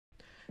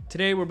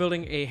Today we're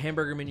building a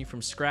hamburger menu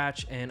from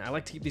scratch, and I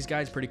like to keep these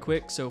guys pretty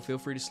quick, so feel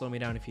free to slow me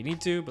down if you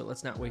need to, but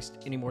let's not waste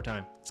any more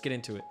time. Let's get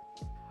into it.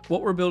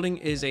 What we're building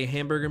is a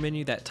hamburger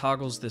menu that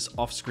toggles this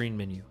off-screen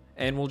menu,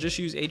 and we'll just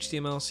use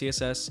HTML,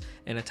 CSS,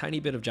 and a tiny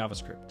bit of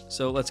JavaScript.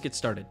 So let's get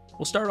started.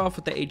 We'll start off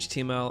with the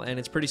HTML, and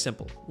it's pretty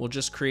simple. We'll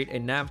just create a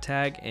nav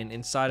tag, and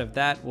inside of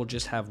that, we'll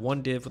just have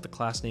one div with the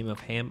class name of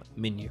ham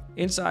menu.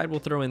 Inside, we'll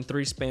throw in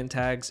 3 span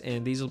tags,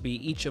 and these will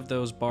be each of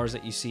those bars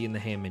that you see in the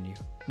ham menu.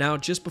 Now,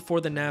 just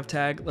before the nav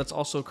tag, let's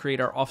also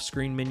create our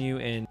off-screen menu,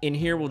 and in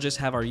here we'll just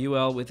have our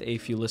UL with a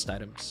few list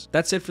items.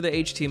 That's it for the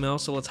HTML,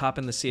 so let's hop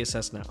in the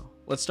CSS now.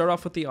 Let's start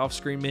off with the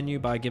off-screen menu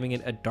by giving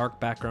it a dark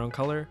background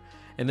color,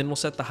 and then we'll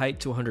set the height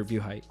to 100 view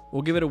height.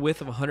 We'll give it a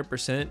width of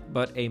 100%,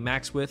 but a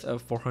max width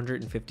of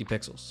 450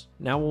 pixels.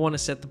 Now we'll want to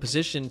set the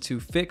position to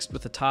fixed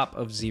with a top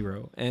of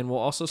 0, and we'll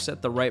also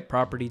set the right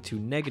property to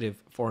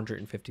negative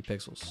 450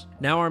 pixels.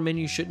 Now our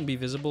menu shouldn't be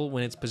visible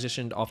when it's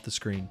positioned off the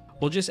screen.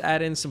 We'll just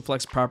add in some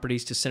flex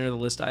properties to center the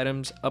list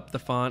items, up the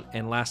font,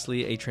 and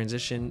lastly a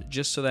transition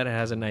just so that it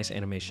has a nice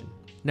animation.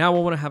 Now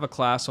we'll want to have a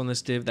class on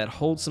this div that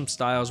holds some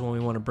styles when we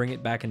want to bring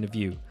it back into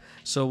view.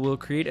 So we'll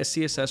create a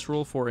CSS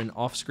rule for an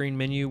off-screen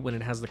menu when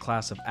it has the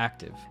class of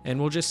active, and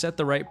we'll just set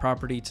the right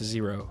property to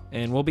 0,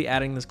 and we'll be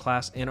adding this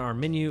class in our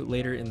menu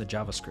later in the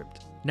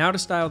JavaScript. Now to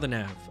style the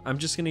nav, I'm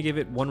just going to give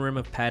it 1 rim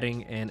of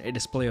padding and a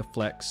display of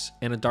flex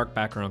and a dark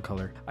background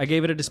color. I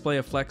gave it a display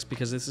of flex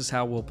because this is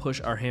how we'll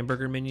push our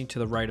hamburger menu to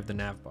the right of the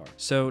nav bar.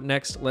 So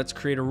next, let's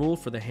create a rule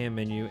for the ham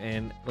menu,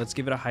 and let's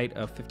give it a height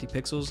of 50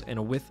 pixels and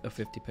a width of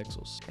 50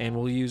 pixels. And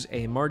we'll use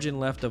a margin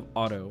left of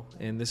auto,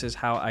 and this is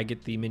how I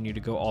get the menu to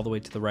go all the way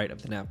to the right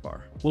of the nav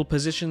bar. We'll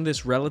position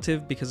this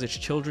relative because its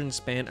children's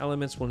span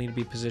elements will need to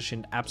be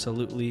positioned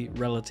absolutely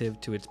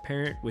relative to its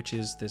parent, which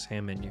is this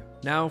ham menu.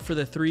 Now for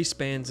the 3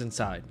 spans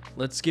inside.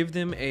 Let's give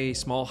them a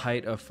small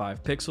height of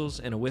 5 pixels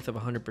and a width of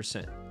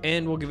 100%,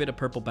 and we'll give it a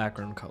purple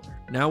background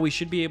color. Now we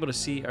should be able to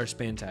see our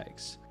span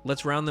tags.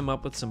 Let's round them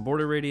up with some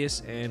border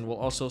radius, and we'll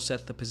also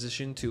set the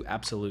position to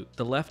absolute.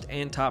 The left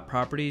and top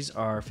properties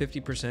are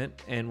 50%,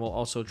 and we'll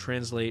also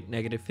translate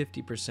negative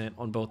 50%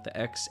 on both the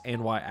X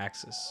and Y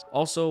axis.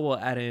 Also, we'll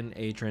add in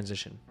a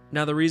transition.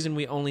 Now the reason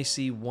we only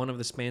see one of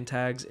the span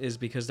tags is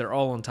because they're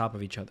all on top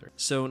of each other.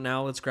 So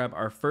now let's grab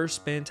our first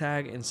span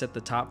tag and set the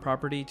top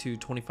property to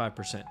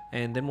 25%.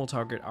 And then we'll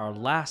target our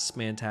last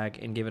span tag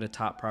and give it a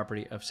top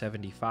property of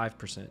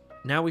 75%.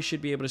 Now we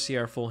should be able to see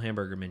our full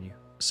hamburger menu.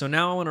 So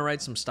now I want to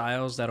write some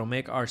styles that'll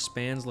make our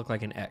spans look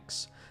like an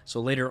X.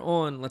 So later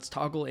on, let's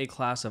toggle a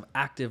class of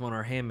active on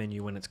our ham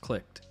menu when it's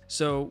clicked.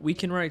 So we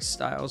can write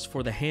styles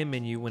for the ham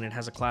menu when it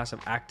has a class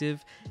of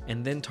active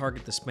and then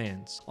target the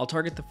spans. I'll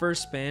target the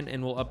first span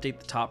and we'll update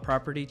the top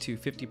property to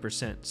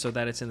 50% so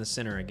that it's in the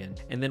center again.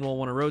 And then we'll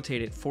want to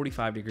rotate it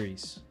 45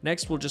 degrees.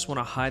 Next, we'll just want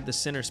to hide the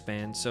center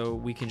span so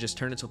we can just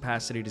turn its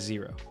opacity to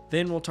 0.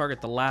 Then we'll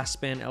target the last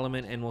span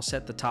element and we'll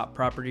set the top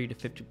property to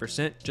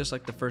 50% just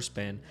like the first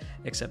span,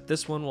 except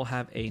this one will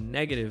have a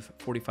negative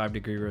 45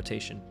 degree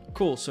rotation.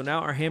 Cool, so now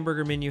our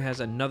hamburger menu has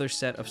another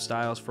set of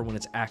styles for when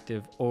it's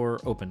active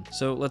or open.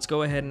 So let's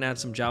go ahead and add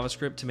some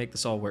JavaScript to make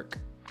this all work.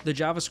 The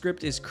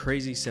JavaScript is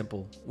crazy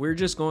simple. We're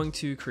just going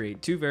to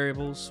create 2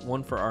 variables,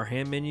 one for our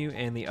ham menu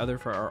and the other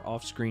for our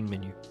off-screen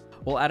menu.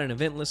 We'll add an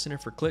event listener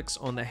for clicks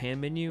on the ham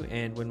menu,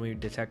 and when we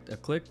detect a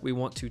click, we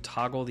want to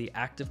toggle the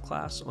active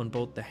class on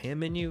both the ham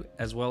menu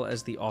as well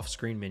as the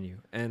off-screen menu,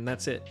 and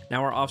that's it.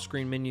 Now our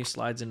off-screen menu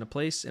slides into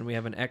place, and we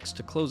have an X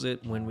to close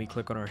it when we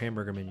click on our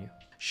hamburger menu.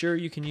 Sure,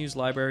 you can use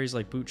libraries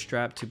like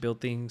Bootstrap to build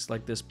things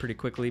like this pretty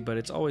quickly, but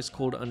it's always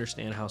cool to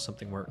understand how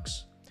something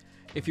works.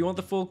 If you want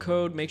the full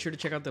code, make sure to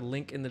check out the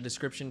link in the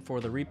description for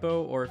the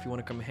repo, or if you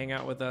want to come hang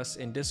out with us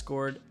in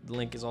Discord, the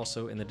link is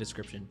also in the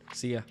description.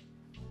 See ya.